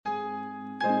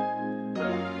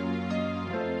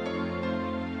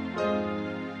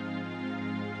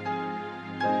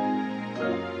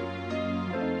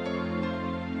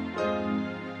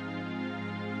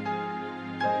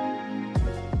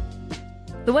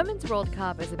The Women's World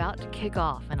Cup is about to kick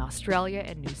off in Australia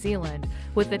and New Zealand,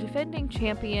 with the defending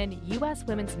champion U.S.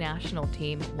 women's national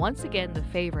team once again the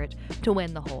favorite to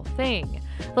win the whole thing.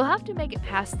 They'll have to make it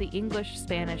past the English,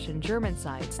 Spanish, and German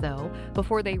sides, though,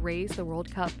 before they raise the World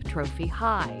Cup trophy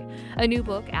high. A new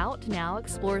book out now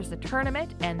explores the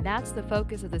tournament, and that's the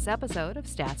focus of this episode of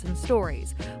Stats and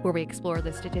Stories, where we explore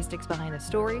the statistics behind the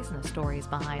stories and the stories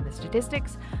behind the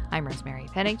statistics. I'm Rosemary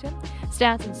Pennington.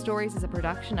 Stats and Stories is a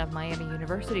production of Miami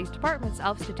University's Departments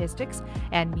of Statistics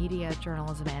and Media,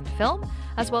 Journalism, and Film,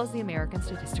 as well as the American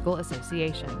Statistical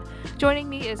Association. Joining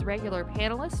me is regular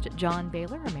panelist John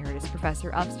Baylor, Emeritus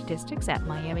Professor of Statistics at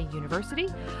Miami University.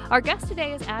 Our guest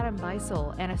today is Adam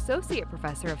Beissel, an Associate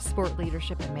Professor of Sport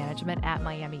Leadership and Management at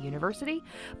Miami University.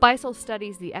 Beissel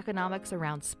studies the economics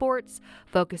around sports,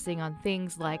 focusing on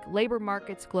things like labor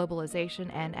markets,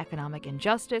 globalization, and economic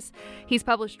injustice. He's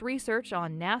published research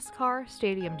on NASCAR,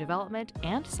 stadium development,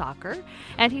 and soccer,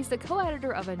 and he's the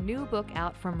co-editor of a new book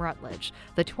out from Routledge,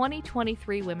 the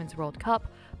 2023 Women's World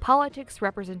Cup, Politics,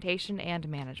 Representation, and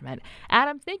Management.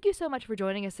 Adam, thank you so much for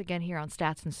joining us again here on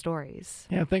Stats and Stories.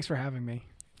 Yeah, thanks for having me.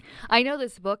 I know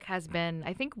this book has been,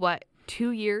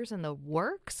 2 years in the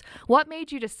works. What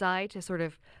made you decide to sort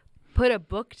of put a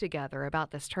book together about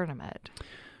this tournament?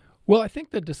 Well, I think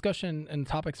the discussion and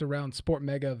topics around sport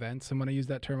mega events, and when I use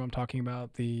that term, I'm talking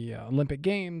about the Olympic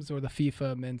Games or the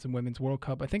FIFA Men's and Women's World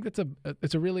Cup. I think it's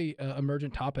a really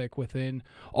emergent topic within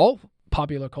all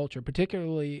popular culture,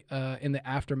 particularly in the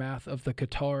aftermath of the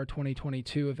Qatar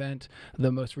 2022 event,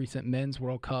 the most recent Men's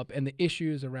World Cup, and the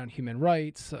issues around human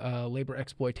rights, labor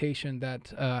exploitation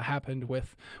that happened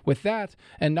with that,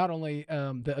 and not only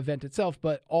the event itself,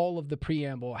 but all of the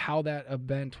preamble, how that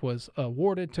event was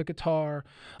awarded to Qatar,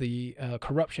 the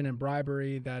corruption and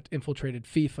bribery that infiltrated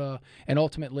FIFA, and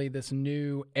ultimately this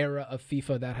new era of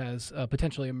FIFA that has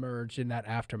potentially emerged in that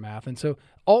aftermath. And so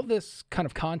all this kind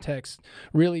of context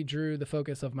really drew the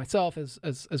focus of myself as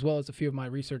well as a few of my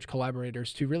research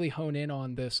collaborators to really hone in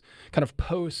on this kind of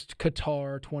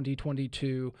post-Qatar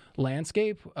 2022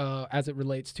 landscape as it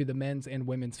relates to the men's and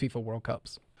women's FIFA World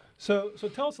Cups. So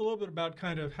tell us a little bit about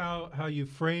kind of how you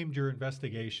framed your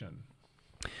investigation.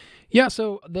 Yeah,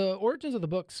 so the origins of the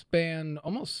book span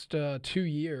almost 2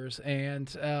 years,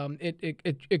 and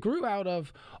it grew out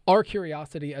of our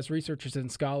curiosity as researchers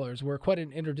and scholars. We're quite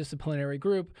an interdisciplinary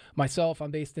group. Myself,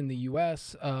 I'm based in the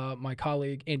U.S. My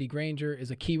colleague, Andy Granger,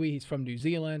 is a Kiwi. He's from New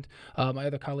Zealand. My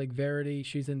other colleague, Verity,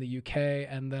 she's in the U.K.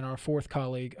 And then our fourth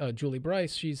colleague, Julie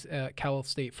Bryce, she's at Cal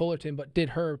State Fullerton, but did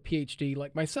her PhD,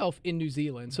 like myself, in New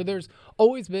Zealand. So there's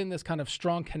always been this kind of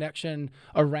strong connection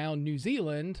around New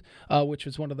Zealand, which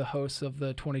was one of the hosts of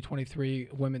the 2023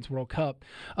 Women's World Cup.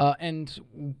 And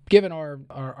given our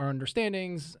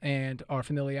understandings and our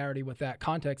familiarity with that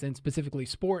context, and specifically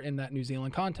sport in that New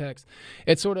Zealand context,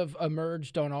 it sort of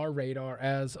emerged on our radar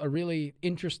as a really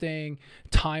interesting,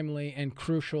 timely, and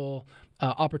crucial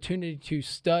opportunity to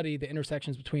study the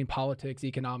intersections between politics,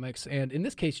 economics, and in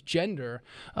this case, gender,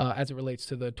 as it relates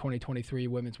to the 2023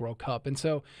 Women's World Cup. And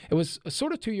so it was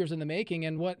sort of 2 years in the making.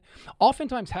 And what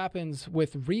oftentimes happens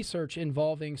with research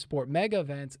involving sport mega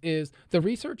events is the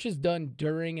research is done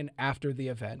during and after the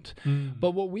event.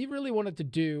 But what we really wanted to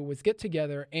do was get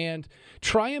together and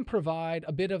try and provide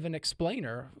a bit of an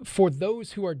explainer for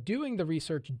those who are doing the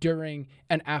research during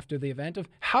and after the event of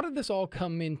how did this all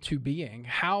come into being?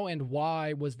 How and why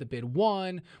was the bid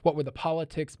won? What were the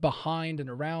politics behind and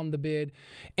around the bid?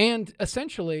 And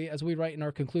essentially, as we write in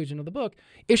our conclusion of the book,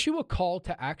 issue a call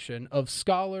to action of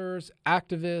scholars,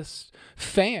 activists,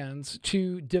 fans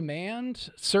to demand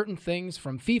certain things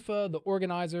from FIFA, the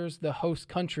organizers, the host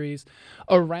countries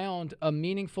around a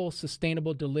meaningful,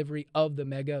 sustainable delivery of the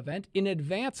mega event in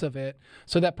advance of it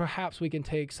so that perhaps we can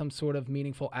take some sort of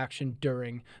meaningful action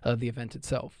during the event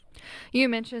itself. You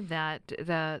mentioned that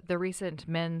the recent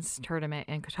men's tournament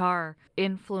in Qatar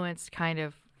influenced kind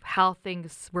of how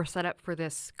things were set up for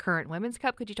this current Women's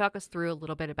Cup. Could you talk us through a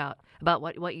little bit about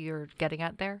what you're getting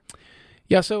at there?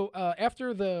 Yeah, so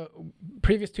after the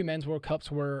previous two Men's World Cups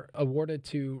were awarded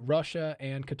to Russia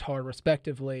and Qatar,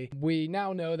 respectively, we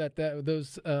now know that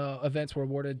those events were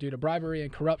awarded due to bribery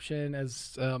and corruption,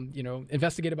 as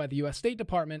investigated by the U.S. State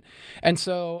Department. And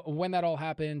so when that all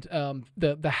happened,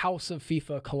 the house of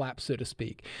FIFA collapsed, so to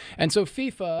speak. And so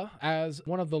FIFA, as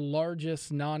one of the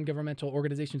largest non-governmental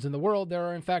organizations in the world, there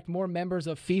are in fact more members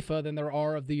of FIFA than there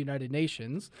are of the United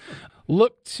Nations,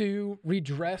 looked to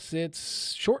redress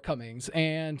its shortcomings.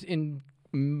 And in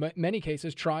many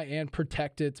cases, try and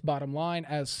protect its bottom line,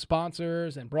 as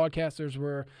sponsors and broadcasters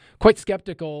were quite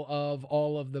skeptical of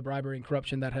all of the bribery and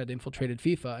corruption that had infiltrated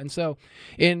FIFA. And so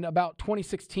in about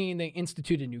 2016, they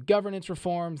instituted new governance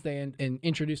reforms. They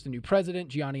introduced a new president,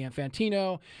 Gianni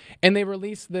Infantino, and they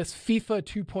released this FIFA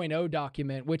 2.0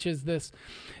 document, which is this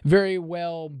very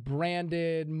well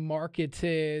branded,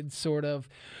 marketed sort of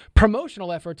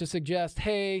promotional effort to suggest,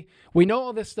 hey, we know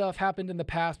all this stuff happened in the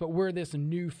past, but we're this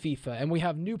new FIFA, and we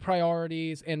have new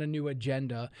priorities and a new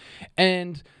agenda.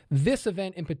 And this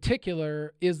event in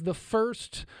particular is the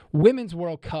first Women's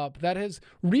World Cup that has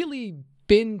really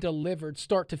been delivered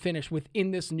start to finish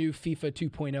within this new FIFA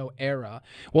 2.0 era.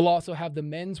 We'll also have the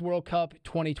Men's World Cup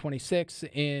 2026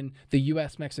 in the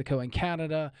US, Mexico, and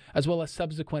Canada, as well as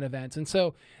subsequent events. And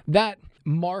so that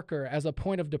marker as a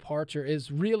point of departure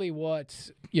is really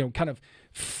what, kind of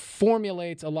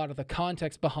formulates a lot of the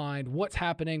context behind what's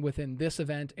happening within this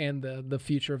event and the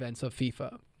future events of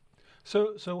FIFA.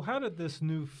 So how did this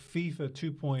new FIFA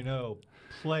 2.0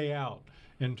 play out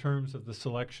in terms of the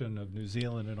selection of New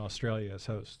Zealand and Australia as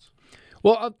hosts?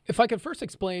 Well, if I could first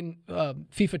explain FIFA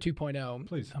 2.0.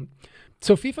 Please.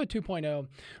 So FIFA 2.0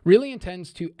 really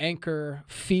intends to anchor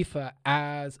FIFA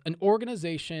as an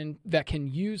organization that can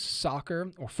use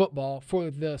soccer or football for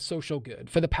the social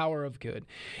good, for the power of good.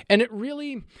 And it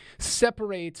really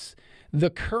separates the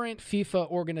current FIFA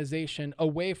organization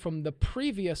away from the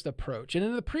previous approach. And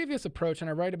in the previous approach, and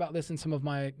I write about this in some of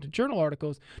my journal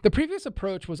articles, the previous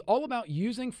approach was all about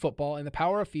using football and the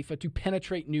power of FIFA to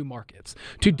penetrate new markets,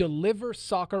 to deliver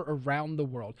soccer around the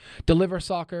world, deliver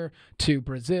soccer to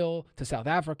Brazil, to South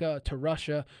Africa, to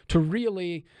Russia, to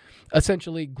really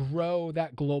essentially grow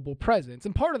that global presence.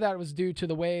 And part of that was due to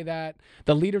the way that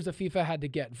the leaders of FIFA had to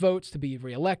get votes to be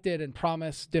reelected and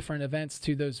promise different events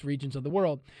to those regions of the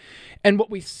world. And what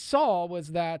we saw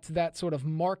was that sort of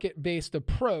market-based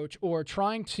approach, or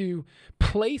trying to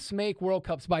place-make World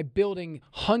Cups by building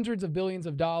hundreds of billions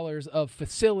of dollars of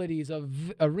facilities,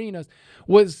 of arenas,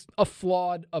 was a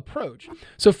flawed approach.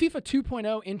 So FIFA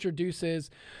 2.0 introduces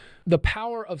the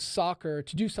power of soccer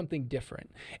to do something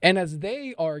different. And as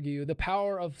they argue, the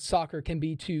power of soccer can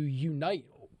be to unite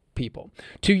people,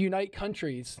 to unite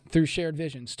countries through shared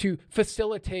visions, to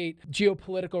facilitate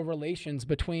geopolitical relations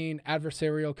between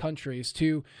adversarial countries,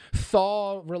 to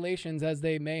thaw relations as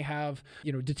they may have,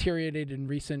 deteriorated in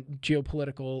recent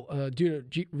geopolitical due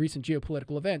to recent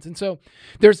geopolitical events. And so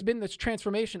there's been this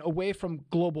transformation away from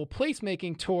global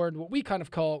placemaking toward what we kind of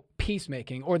call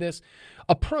peacemaking, or this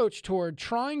approach toward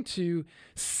trying to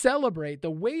celebrate the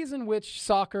ways in which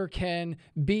soccer can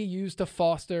be used to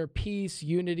foster peace,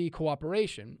 unity,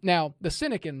 cooperation. Now, the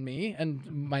cynic in me and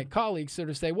my colleagues sort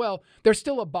of say, well, there's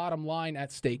still a bottom line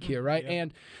at stake here, right? Yeah.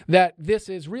 And that this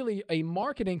is really a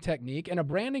marketing technique and a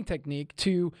branding technique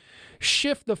to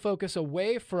shift the focus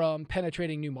away from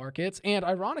penetrating new markets and,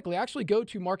 ironically, actually go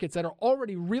to markets that are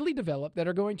already really developed, that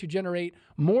are going to generate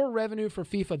more revenue for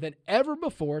FIFA than ever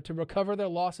before to recover their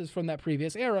losses from that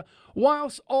previous era,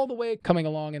 whilst all the way coming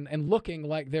along and looking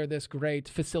like they're this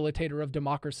great facilitator of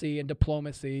democracy and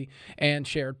diplomacy and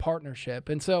shared partnership.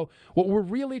 And so what we're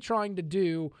really trying to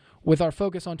do with our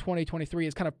focus on 2023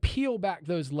 is kind of peel back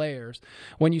those layers.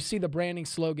 When you see the branding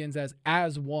slogans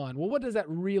as one, well, what does that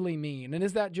really mean? And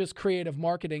is that just creative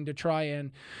marketing to try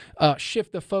and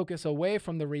shift the focus away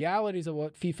from the realities of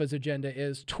what FIFA's agenda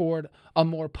is toward a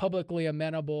more publicly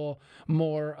amenable,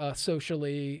 more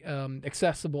socially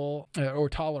accessible or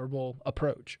tolerable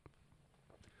approach?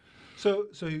 So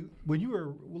when you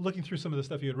were looking through some of the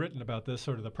stuff you had written about this,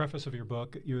 sort of the preface of your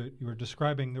book, you were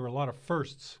describing there were a lot of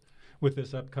firsts with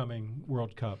this upcoming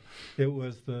World Cup. It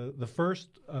was the first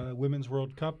Women's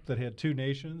World Cup that had two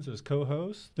nations as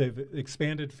co-hosts. They've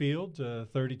expanded field to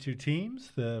 32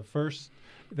 teams, the first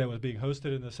that was being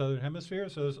hosted in the Southern Hemisphere.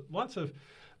 So there's lots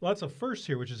of firsts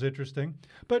here, which is interesting.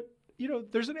 But,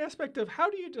 there's an aspect of how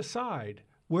do you decide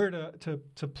where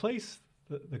to place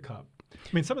the cup? I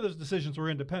mean, some of those decisions were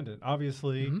independent.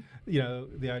 Obviously,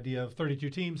 the idea of 32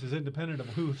 teams is independent of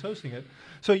who's hosting it.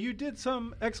 So you did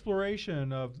some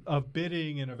exploration of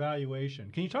bidding and evaluation.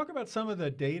 Can you talk about some of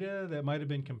the data that might have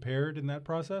been compared in that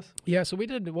process? Yeah, so we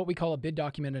did what we call a bid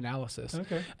document analysis.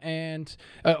 Okay. And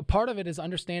part of it is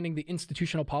understanding the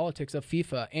institutional politics of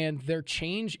FIFA and their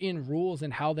change in rules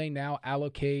and how they now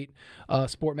allocate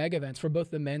sport mega events for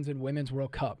both the men's and women's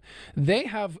World Cup. They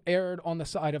have erred on the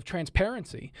side of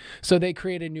transparency. So they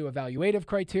created new evaluative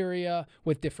criteria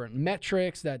with different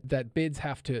metrics that bids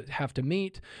have to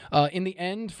meet. In the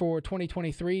end, for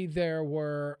 2023, there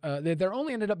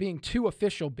only ended up being 2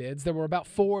 official bids. There were about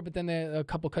 4, but then a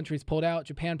couple countries pulled out.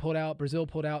 Japan pulled out. Brazil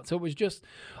pulled out. So it was just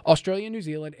Australia, New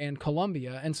Zealand, and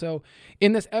Colombia. And so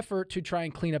in this effort to try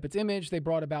and clean up its image, they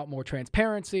brought about more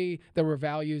transparency. There were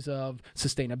values of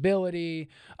sustainability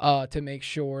to make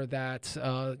sure that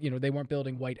they weren't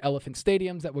building white elephant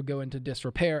stadiums that would go into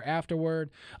disrepair afterward.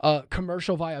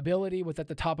 Commercial viability was at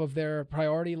the top of their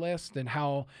priority list, and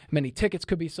how many tickets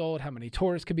could be sold, how many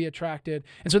tourists could be attracted.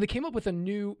 And so they came up with a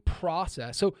new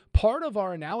process. So part of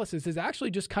our analysis is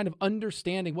actually just kind of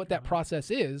understanding what that process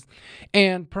is,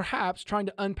 and perhaps trying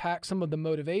to unpack some of the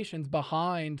motivations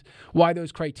behind why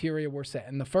those criteria were set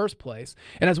in the first place.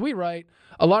 And as we write,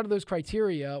 a lot of those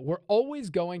criteria were always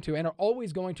going to and are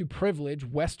always going to privilege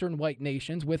Western white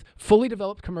nations with fully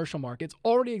developed commercial markets,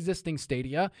 already existing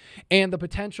stadia, and the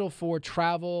potential for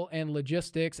travel and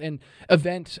logistics and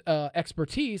event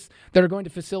expertise that are going to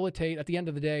facilitate, at the end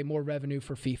of the day, more revenue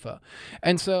for FIFA.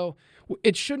 And so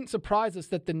it shouldn't surprise us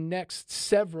that the next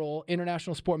several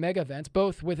international sport mega events,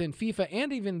 both within FIFA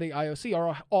and even the IOC,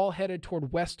 are all headed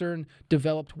toward Western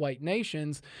developed white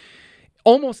nations,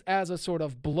 almost as a sort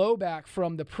of blowback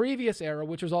from the previous era,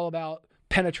 which was all about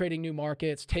penetrating new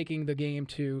markets, taking the game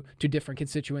to different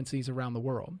constituencies around the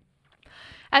world.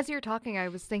 As you're talking, I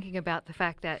was thinking about the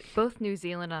fact that both New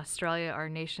Zealand and Australia are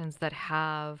nations that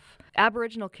have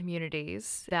Aboriginal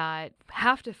communities that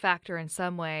have to factor in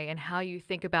some way in how you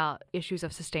think about issues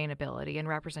of sustainability and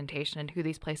representation and who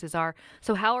these places are.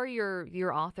 So how are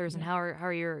your authors and how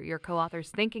are your co-authors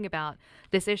thinking about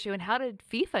this issue, and how did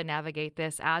FIFA navigate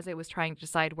this as it was trying to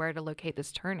decide where to locate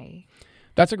this tourney?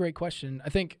 That's a great question. I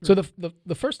think so.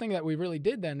 The first thing that we really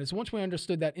did then is, once we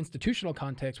understood that institutional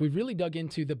context, we really dug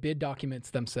into the bid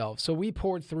documents themselves. So we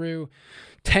poured through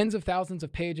tens of thousands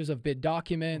of pages of bid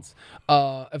documents,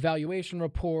 evaluation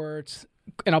reports,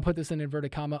 and I'll put this in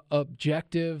inverted comma,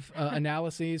 objective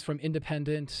analyses from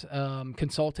independent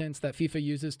consultants that FIFA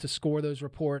uses to score those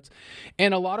reports.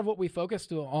 And a lot of what we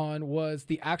focused on was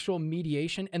the actual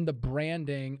mediation and the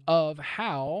branding of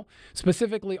how,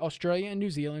 specifically Australia and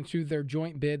New Zealand, through their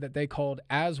joint bid that they called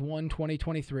As One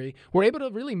 2023, were able to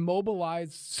really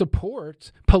mobilize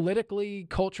support politically,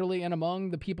 culturally, and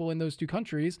among the people in those two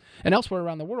countries and elsewhere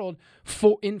around the world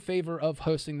in favor of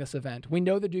hosting this event. We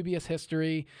know the dubious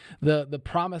history, the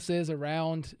promises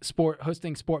around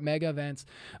hosting sport mega events,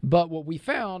 but what we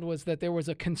found was that there was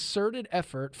a concerted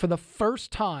effort for the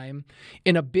first time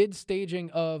in a bid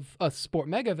staging of a sport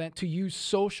mega event to use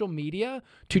social media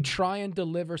to try and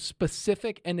deliver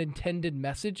specific and intended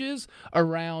messages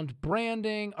around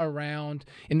branding, around,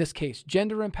 in this case,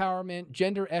 gender empowerment,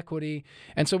 gender equity.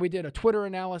 And so we did a Twitter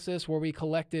analysis where we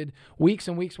collected weeks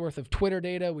and weeks worth of Twitter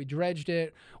data, we dredged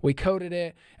it, we coded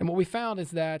it, and what we found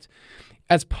is that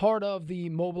as part of the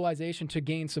mobilization to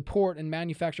gain support and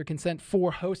manufacture consent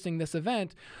for hosting this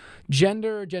event,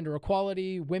 gender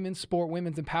equality, women's sport,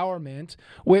 women's empowerment,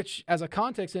 which as a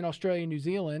context in Australia and New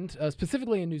Zealand,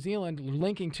 specifically in New Zealand,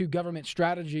 linking to government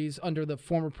strategies under the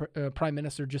former Prime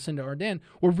Minister Jacinda Ardern,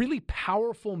 were really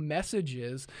powerful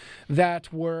messages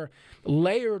that were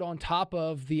layered on top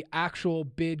of the actual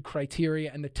bid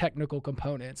criteria and the technical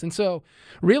components. And so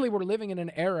really we're living in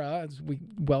an era, as we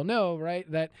well know, right,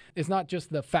 that is not just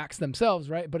the facts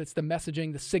themselves, right, but it's the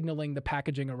messaging, the signaling, the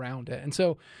packaging around it. And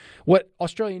so what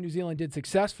Australia and New Zealand did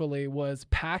successfully was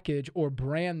package or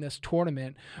brand this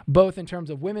tournament, both in terms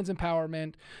of women's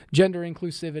empowerment, gender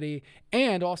inclusivity,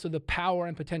 and also the power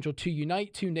and potential to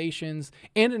unite two nations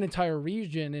and an entire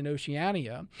region in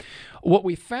Oceania. What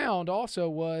we found also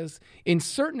was, in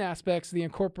certain aspects, the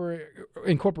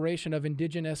incorporation of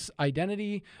indigenous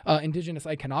identity, indigenous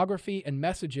iconography, and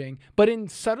messaging, but in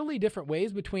subtly different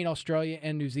ways between Australia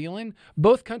and New Zealand.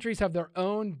 Both countries have their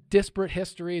own disparate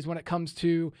histories when it comes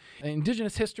to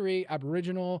indigenous history,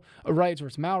 Aboriginal rights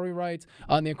versus Maori rights,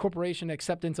 and the incorporation and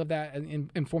acceptance of that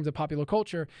in forms of popular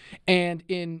culture. And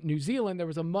in New Zealand, there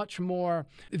was a much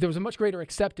greater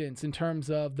acceptance in terms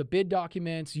of the bid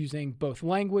documents using both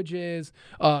languages,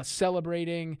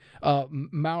 celebrating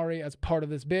Maori as part of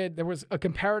this bid. There was a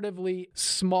comparatively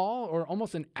small or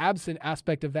almost an absent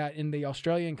aspect of that in the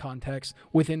Australian context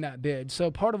within that bid.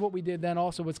 So part of what we did then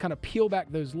also was kind of peel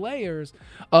back those layers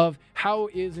of how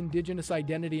is indigenous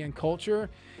identity and culture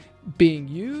being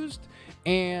used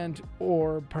and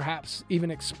or perhaps even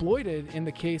exploited in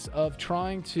the case of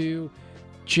trying to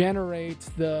generate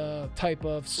the type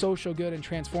of social good and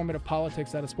transformative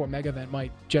politics that a sport mega event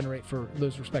might generate for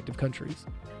those respective countries.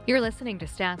 You're listening to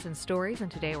Stats and Stories, and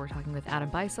today we're talking with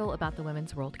Adam Beissel about the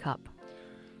Women's World Cup.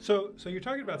 So you're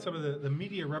talking about some of the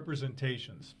media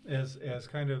representations as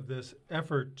kind of this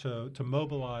effort to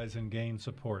mobilize and gain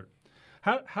support.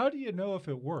 How do you know if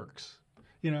it works?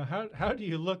 How do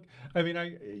you look? I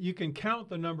mean, you can count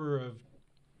the number of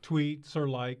tweets or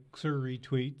likes or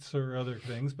retweets or other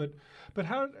things, but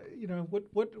how,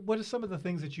 what are some of the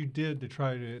things that you did to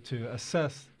try to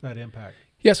assess that impact?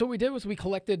 Yeah, so what we did was we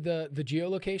collected the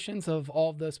geolocations of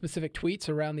all the specific tweets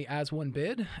around the As One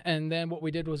bid, and then what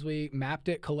we did was we mapped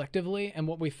it collectively, and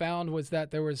what we found was that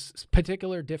there was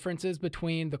particular differences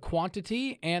between the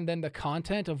quantity and then the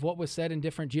content of what was said in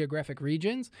different geographic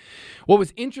regions. What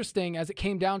was interesting as it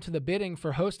came down to the bidding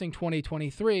for hosting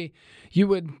 2023, you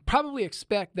would probably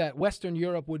expect that Western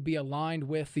Europe would be aligned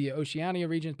with the Oceania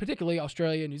region, particularly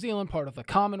Australia, New Zealand, part of the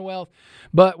Commonwealth,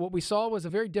 but what we saw was a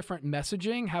very different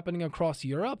messaging happening across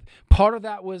Europe. Part of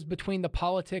that was between the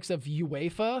politics of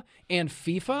UEFA and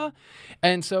FIFA.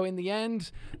 And so in the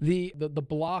end, the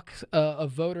bloc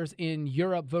of voters in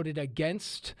Europe voted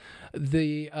against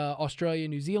the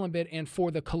Australia-New Zealand bid and for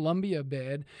the Colombia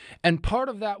bid. And part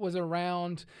of that was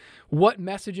around what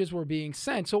messages were being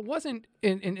sent. So it wasn't,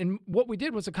 in what we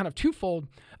did was a kind of twofold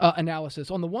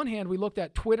analysis. On the one hand, we looked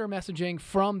at Twitter messaging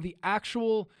from the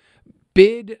actual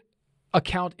bid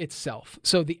account itself.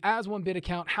 So the As One bid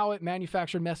account, how it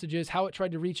manufactured messages, how it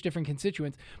tried to reach different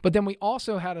constituents. But then we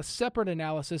also had a separate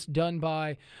analysis done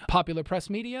by popular press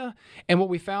media. And what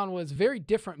we found was very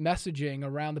different messaging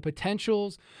around the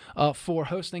potentials for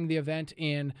hosting the event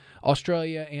in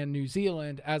Australia and New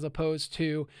Zealand, as opposed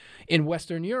to in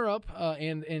Western Europe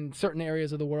and in certain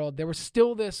areas of the world. There was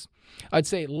still this, I'd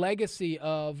say, legacy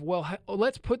of, well,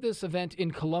 let's put this event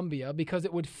in Colombia because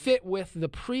it would fit with the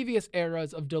previous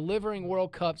eras of delivering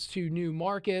World Cups to new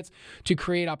markets, to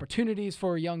create opportunities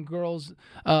for young girls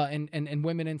and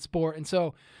women in sport. And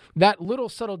so that little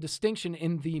subtle distinction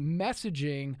in the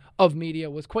messaging of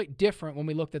media was quite different when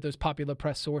we looked at those popular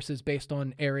press sources based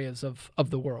on areas of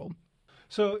the world.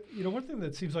 So, one thing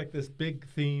that seems like this big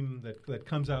theme that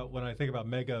comes out when I think about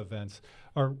mega events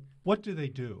are, what do they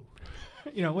do?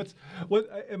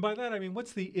 And by that I mean,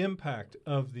 what's the impact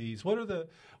of these?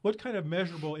 What kind of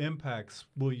measurable impacts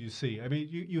will you see? I mean,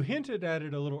 you hinted at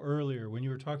it a little earlier when you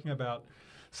were talking about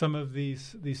some of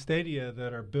these stadia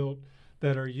that are built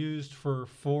that are used for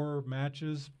 4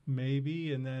 matches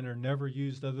maybe, and then are never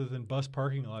used other than bus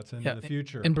parking lots in the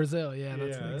future. In Brazil,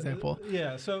 that's an example.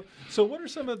 So what are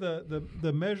some of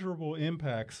the measurable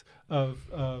impacts of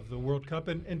the World Cup,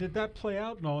 and did that play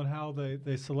out on how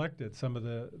they selected some of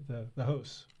the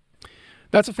hosts?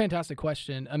 That's a fantastic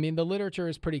question. I mean, the literature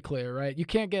is pretty clear, right? You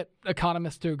can't get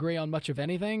economists to agree on much of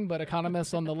anything, but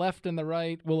economists on the left and the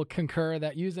right will concur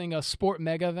that using a sport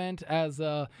mega event as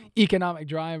a economic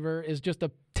driver is just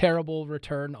a terrible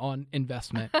return on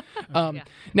investment.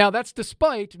 Now, that's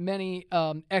despite many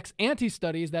ex-ante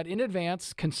studies that in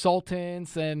advance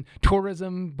consultants and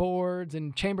tourism boards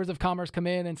and chambers of commerce come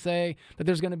in and say that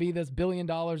there's going to be this $1 billion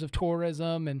of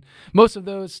tourism, and most of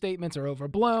those statements are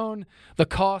overblown. The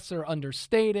costs are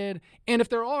understated. And if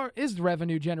there is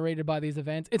revenue generated by these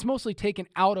events, it's mostly taken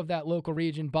out of that local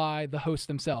region by the hosts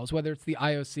themselves, whether it's the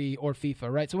IOC or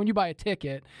FIFA, right? So when you buy a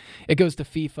ticket, it goes to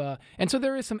FIFA. And so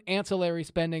there is some ancillary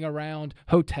spending around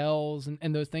hotels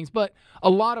and those things. But a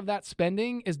lot of that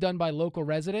spending is done by local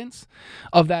residents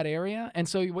of that area. And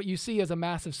so what you see is a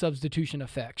massive substitution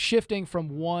effect, shifting from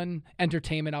one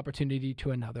entertainment opportunity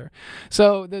to another.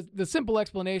 So the simple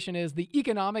explanation is the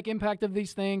economic impact of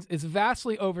these things is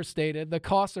vastly overstated. The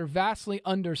costs are vastly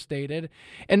understated.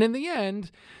 And in the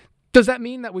end, does that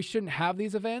mean that we shouldn't have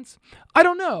these events? I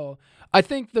don't know. I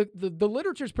think the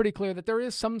literature is pretty clear that there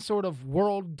is some sort of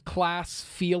world-class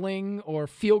feeling or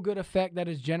feel-good effect that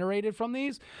is generated from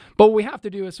these. But what we have to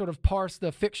do is sort of parse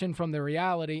the fiction from the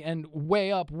reality and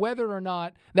weigh up whether or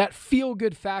not that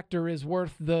feel-good factor is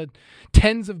worth the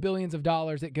tens of billions of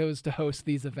dollars it goes to host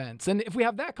these events. And if we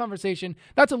have that conversation,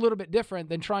 that's a little bit different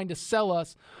than trying to sell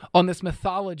us on this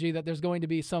mythology that there's going to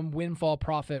be some windfall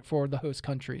profit for the host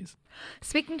countries.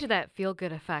 Speaking to that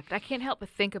feel-good effect, I can't help but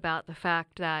think about the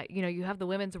fact that, you have the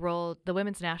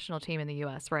women's national team in the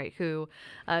U.S., right, who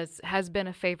has been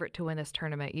a favorite to win this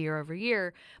tournament year over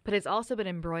year, but has also been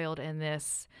embroiled in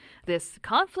this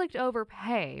conflict over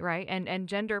pay, right, and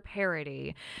gender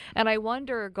parity. And I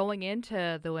wonder, going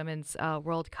into the Women's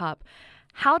World Cup,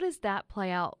 how does that play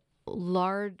out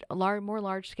more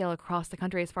large scale across the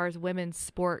country as far as women's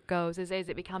sport goes? Is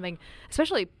it becoming,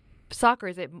 especially soccer,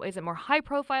 is it more high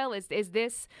profile? Is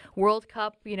this World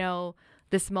Cup,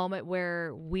 this moment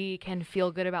where we can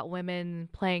feel good about women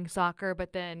playing soccer,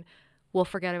 but then we'll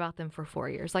forget about them for 4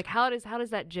 years? Like, how does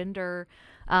that gender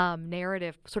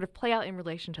narrative sort of play out in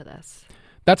relation to this?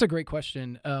 That's a great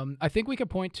question. I think we could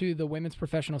point to the Women's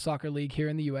Professional Soccer League here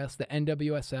in the U.S., the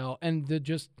NWSL, and the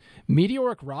just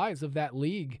meteoric rise of that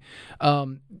league.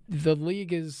 The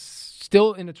league is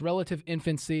still in its relative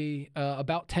infancy,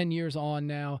 about 10 years on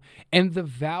now, and the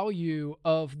value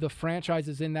of the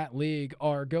franchises in that league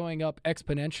are going up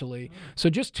exponentially. So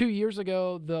just 2 years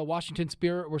ago, the Washington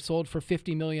Spirit were sold for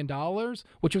 $50 million,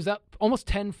 which was up almost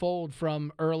tenfold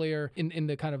from earlier in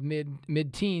the kind of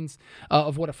mid-teens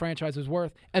of what a franchise was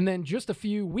worth. And then just a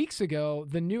few weeks ago,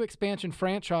 the new expansion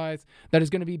franchise that is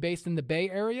going to be based in the Bay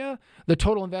Area, the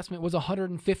total investment was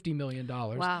 $150 million.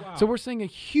 Wow. So we're seeing a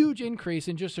huge increase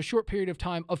in just a short period of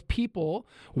time of people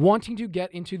wanting to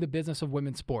get into the business of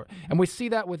women's sport. And we see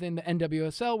that within the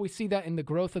NWSL. We see that in the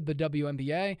growth of the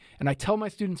WNBA. And I tell my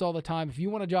students all the time, if you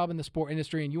want a job in the sport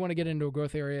industry and you want to get into a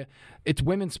growth area, it's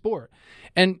women's sport.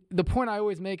 And the point I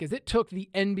always make is it took the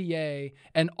NBA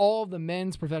and all the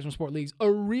men's professional sport leagues a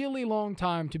really long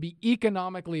time to be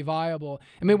economically viable.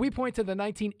 I mean, we point to the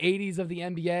 1980s of the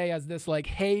NBA as this like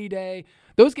heyday.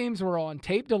 Those games were on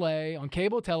tape delay, on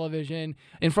cable television,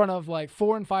 in front of like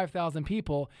 4,000 and 5,000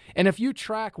 people. And if you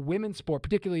track women's sport,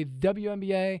 particularly the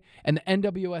WNBA and the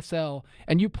NWSL,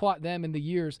 and you plot them in the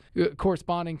years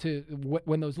corresponding to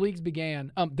when those leagues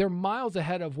began, they're miles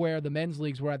ahead of where the men's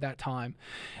leagues were at that time.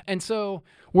 And so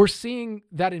we're seeing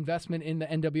that investment in the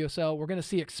NWSL. We're going to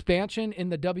see expansion in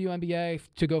the WNBA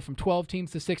to go from 12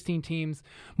 teams to 16 teams,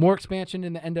 more expansion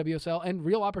in the NWSL, and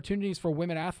real opportunities for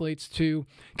women athletes to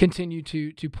continue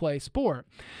to play sport.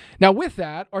 Now, with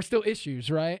that are still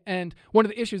issues, right? And one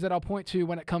of the issues that I'll point to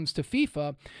when it comes to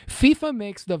FIFA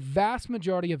makes the vast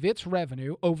majority of its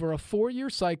revenue over a 4-year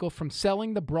cycle from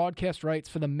selling the broadcast rights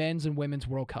for the men's and women's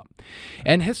World Cup.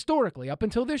 And historically, up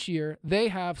until this year, they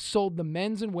have sold the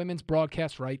men's and women's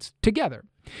broadcast rights together.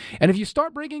 And if you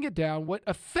start breaking it down, what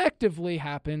effectively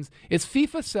happens is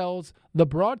FIFA sells the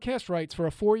broadcast rights for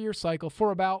a 4-year cycle for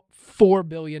about $4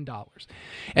 billion.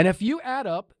 And if you add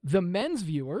up the men's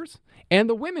viewers and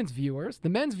the women's viewers, the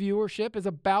men's viewership is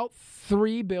about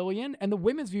 $3 billion and the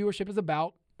women's viewership is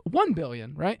about $1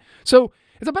 billion, right? So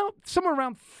it's about somewhere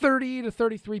around 30 to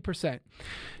 33%.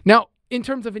 Now, in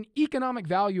terms of an economic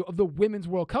value of the Women's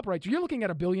World Cup rights, you're looking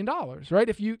at $1 billion, right?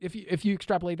 If you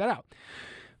extrapolate that out.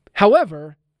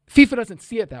 However, FIFA doesn't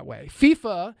see it that way.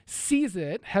 FIFA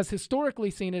has historically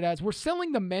seen it as we're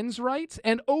selling the men's rights,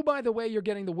 and oh, by the way, you're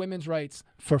getting the women's rights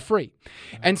for free.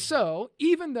 And so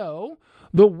even though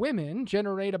the women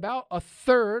generate about a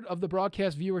third of the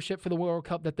broadcast viewership for the World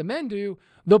Cup that the men do,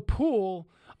 the pool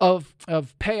of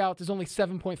payouts is only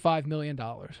 $7.5 million,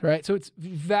 right? So it's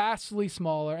vastly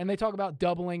smaller, and they talk about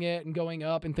doubling it and going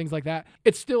up and things like that.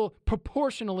 It's still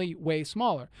proportionally way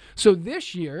smaller. So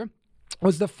this year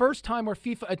was the first time where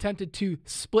FIFA attempted to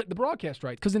split the broadcast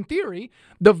rights. Because in theory,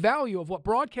 the value of what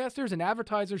broadcasters and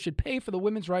advertisers should pay for the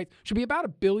women's rights should be about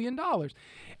 $1 billion.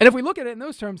 And if we look at it in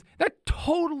those terms, that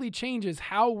totally changes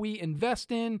how we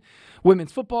invest in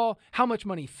women's football, how much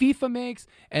money FIFA makes,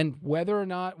 and whether or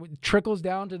not it trickles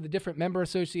down to the different member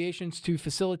associations to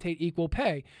facilitate equal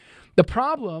pay. The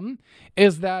problem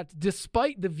is that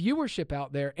despite the viewership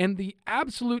out there and the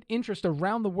absolute interest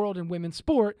around the world in women's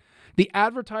sport, the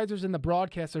advertisers and the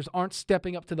broadcasters aren't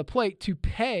stepping up to the plate to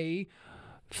pay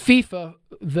FIFA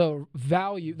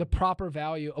the proper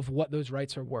value of what those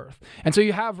rights are worth. And so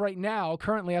you have right now,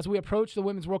 currently, as we approach the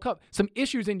Women's World Cup, some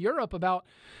issues in Europe about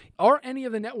are any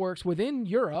of the networks within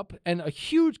Europe and a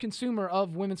huge consumer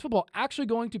of women's football actually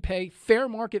going to pay fair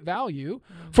market value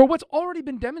for what's already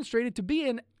been demonstrated to be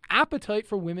an appetite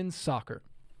for women's soccer.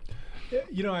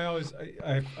 You know, I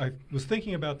was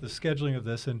thinking about the scheduling of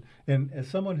this, and as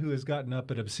someone who has gotten up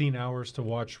at obscene hours to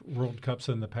watch World Cups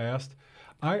in the past,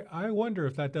 I wonder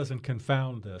if that doesn't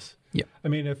confound this. Yeah. I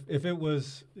mean, if it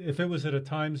was at a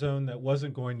time zone that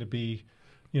wasn't going to be,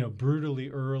 brutally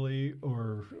early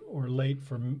or late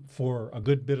for a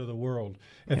good bit of the world,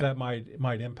 if that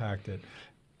might impact it.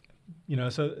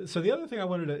 So the other thing I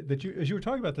wanted to, as you were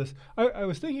talking about this, I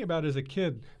was thinking about as a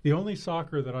kid, the only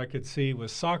soccer that I could see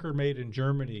was Soccer Made in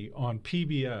Germany on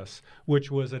PBS,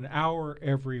 which was an hour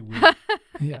every week.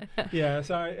 Yeah. Yeah.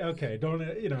 So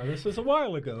this was a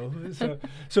while ago.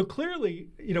 So clearly,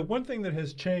 one thing that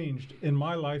has changed in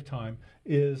my lifetime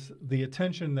is the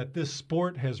attention that this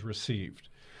sport has received.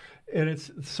 And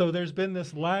so there's been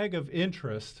this lag of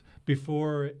interest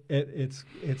before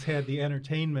it's had the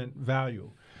entertainment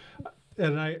value.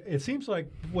 And it seems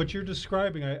like what you're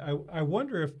describing, I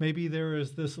wonder if maybe there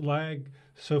is this lag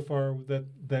so far that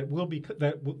there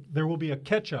will be a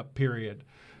catch-up period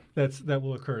that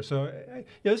will occur. So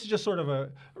this is just sort of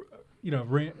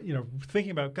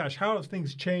thinking about, gosh, how have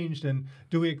things changed, and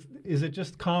is it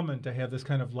just common to have this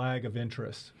kind of lag of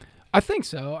interest? I think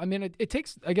so. I mean, it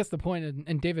takes, I guess the point,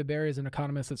 and David Barry is an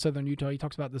economist at Southern Utah. He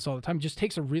talks about this all the time. It just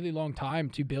takes a really long time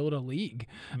to build a league.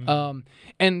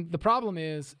 And the problem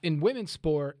is in women's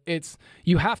sport,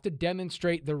 you have to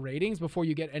demonstrate the ratings before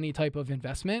you get any type of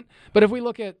investment. But if we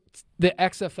look at the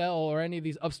XFL or any of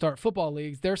these upstart football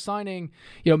leagues, they're signing,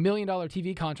 $1 million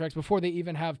TV contracts before they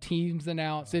even have teams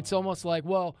announced. It's almost like,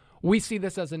 well, we see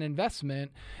this as an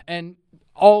investment, and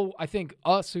I think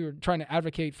us who are trying to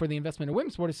advocate for the investment in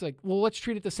women's sport is like, well, let's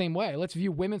treat it the same way. Let's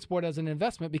view women's sport as an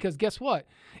investment, because guess what?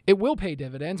 It will pay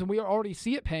dividends, and we already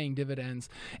see it paying dividends.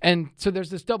 And so there's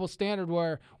this double standard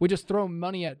where we just throw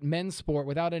money at men's sport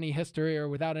without any history or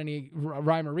without any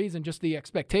rhyme or reason, just the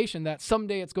expectation that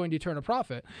someday it's going to turn a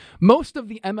profit. Most of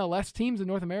the MLS teams in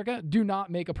North America do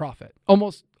not make a profit.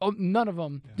 Almost none of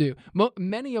them do.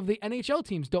 Many of the NHL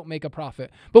teams don't make a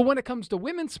profit. But when it comes to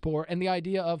women's sport and the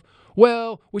idea of,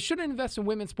 well, we shouldn't invest in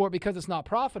women's sport because it's not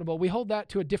profitable, we hold that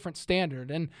to a different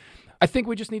standard. And I think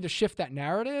we just need to shift that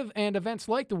narrative, and events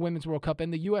like the Women's World Cup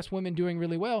and the U.S. women doing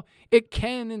really well, it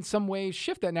can in some ways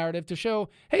shift that narrative to show,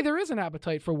 hey, there is an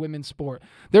appetite for women's sport.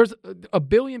 There's a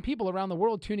billion people around the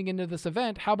world tuning into this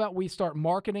event. How about we start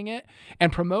marketing it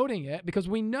and promoting it? Because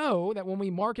we know that when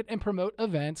we market and promote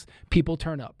events, people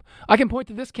turn up. I can point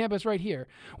to this campus right here.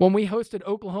 When we hosted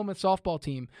Oklahoma's softball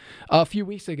team a few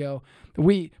weeks ago,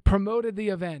 we promoted the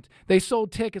event. They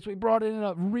sold tickets. We brought in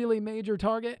a really major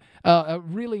target, a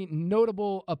really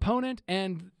notable opponent,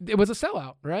 and it was a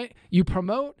sellout, right? You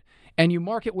promote and you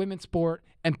market women's sport,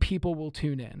 and people will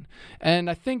tune in. And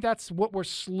I think that's what we're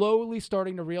slowly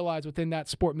starting to realize within that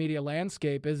sport media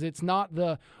landscape is it's not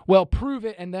well, prove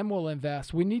it and then we'll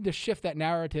invest. We need to shift that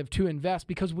narrative to invest,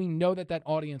 because we know that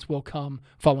audience will come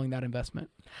following that investment.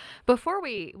 Before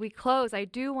we close, I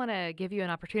do want to give you an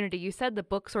opportunity. You said the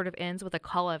book sort of ends with a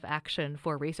call of action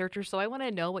for researchers, so I want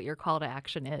to know what your call to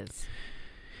action is.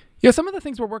 Yeah, some of the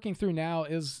things we're working through now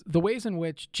is the ways in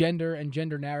which gender and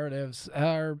gender narratives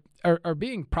are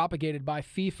being propagated by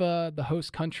FIFA, the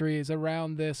host countries,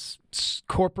 around this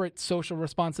corporate social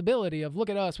responsibility of, look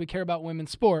at us, we care about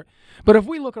women's sport. But if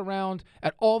we look around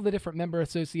at all the different member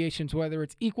associations, whether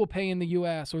it's equal pay in the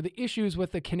U.S. or the issues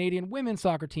with the Canadian women's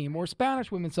soccer team or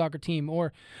Spanish women's soccer team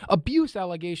or abuse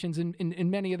allegations in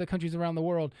many of the countries around the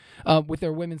world with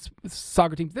their women's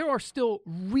soccer teams, there are still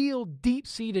real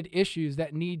deep-seated issues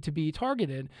that need to be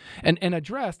targeted and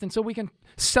addressed. And so we can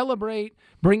celebrate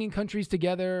bringing countries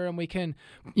together, and we can,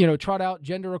 trot out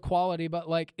gender equality, but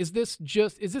is this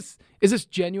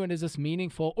genuine? Is this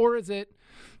meaningful? Or is it,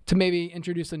 to maybe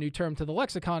introduce a new term to the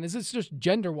lexicon, is this just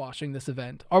gender washing this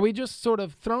event? Are we just sort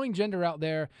of throwing gender out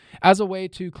there as a way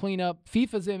to clean up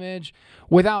FIFA's image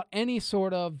without any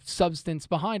sort of substance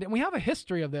behind it? And we have a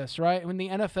history of this, right? When the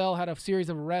NFL had a series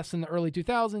of arrests in the early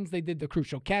 2000s, they did the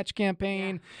Crucial Catch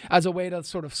campaign as a way to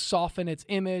sort of soften its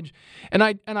image. And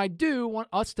I do want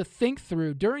us to think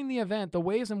through during the event the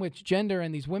ways in which gender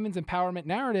and these women's empowerment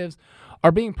narratives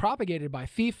are being propagated by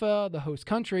FIFA, the host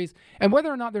countries, and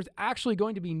whether or not there's actually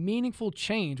going to be meaningful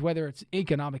change, whether it's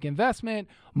economic investment,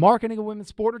 marketing of women's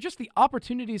sport, or just the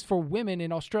opportunities for women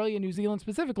in Australia and New Zealand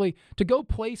specifically to go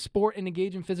play sport and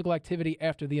engage in physical activity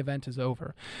after the event is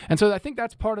over. And so I think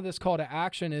that's part of this call to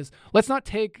action is, let's not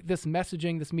take this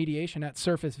messaging, this mediation at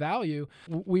surface value.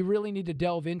 We really need to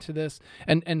delve into this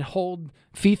and hold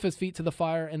FIFA's feet to the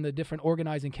fire and the different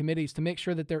organizing committees to make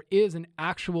sure that there is an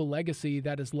actual legacy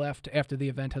that is left after the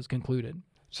event has concluded.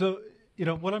 So,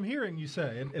 what I'm hearing you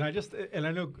say, and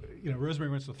I know,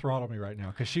 Rosemary wants to throttle me right now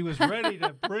because she was ready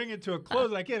to bring it to a close,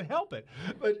 and I can't help it.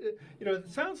 But, it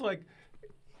sounds like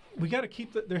we got to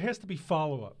keep there has to be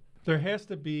follow-up. There has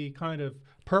to be kind of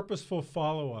purposeful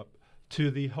follow-up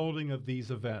to the holding of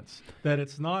these events, that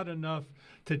it's not enough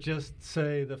to just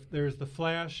say there's the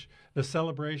flash, the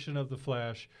celebration of the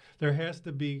flash. There has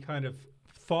to be kind of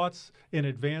thoughts in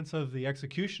advance of the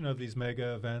execution of these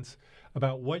mega events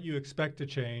about what you expect to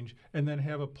change, and then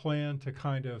have a plan to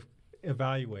kind of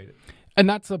evaluate it. And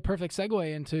that's a perfect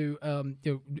segue into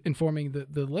informing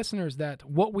the listeners that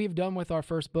what we've done with our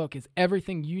first book is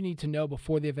everything you need to know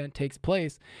before the event takes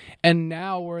place. And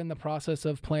now we're in the process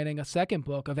of planning a second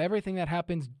book of everything that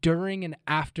happens during and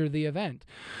after the event.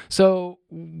 So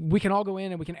we can all go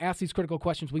in and we can ask these critical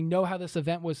questions. We know how this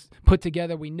event was put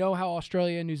together. We know how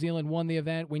Australia and New Zealand won the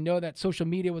event. We know that social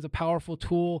media was a powerful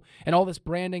tool, and all this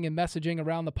branding and messaging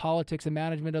around the politics and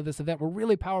management of this event were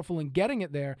really powerful in getting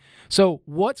it there. So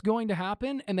what's going to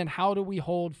happen, and then how do we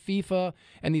hold FIFA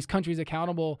and these countries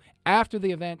accountable after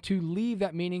the event to leave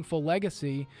that meaningful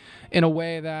legacy in a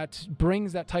way that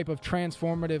brings that type of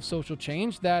transformative social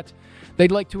change that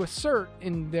they'd like to assert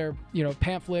in their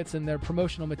pamphlets and their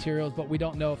promotional materials, but we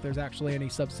don't know if there's actually any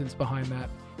substance behind that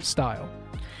style.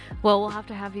 Well, we'll have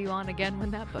to have you on again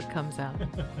when that book comes out.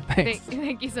 Thanks.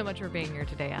 Thank you so much for being here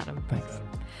today, Adam. Thanks.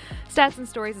 Stats and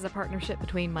Stories is a partnership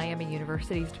between Miami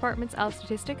University's Departments of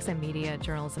Statistics and Media,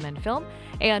 Journalism, and Film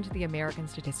and the American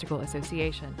Statistical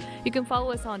Association. You can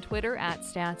follow us on Twitter at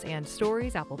Stats and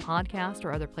Stories, Apple Podcast,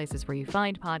 or other places where you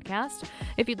find podcasts.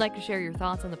 If you'd like to share your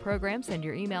thoughts on the program, send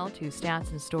your email to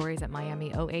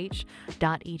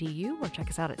statsandstories@miamioh.edu or check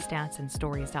us out at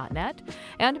statsandstories.net.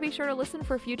 And be sure to listen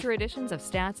for future editions of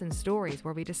Stats and Stories,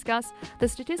 where we discuss the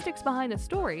statistics behind the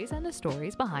stories and the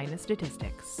stories behind the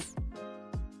statistics.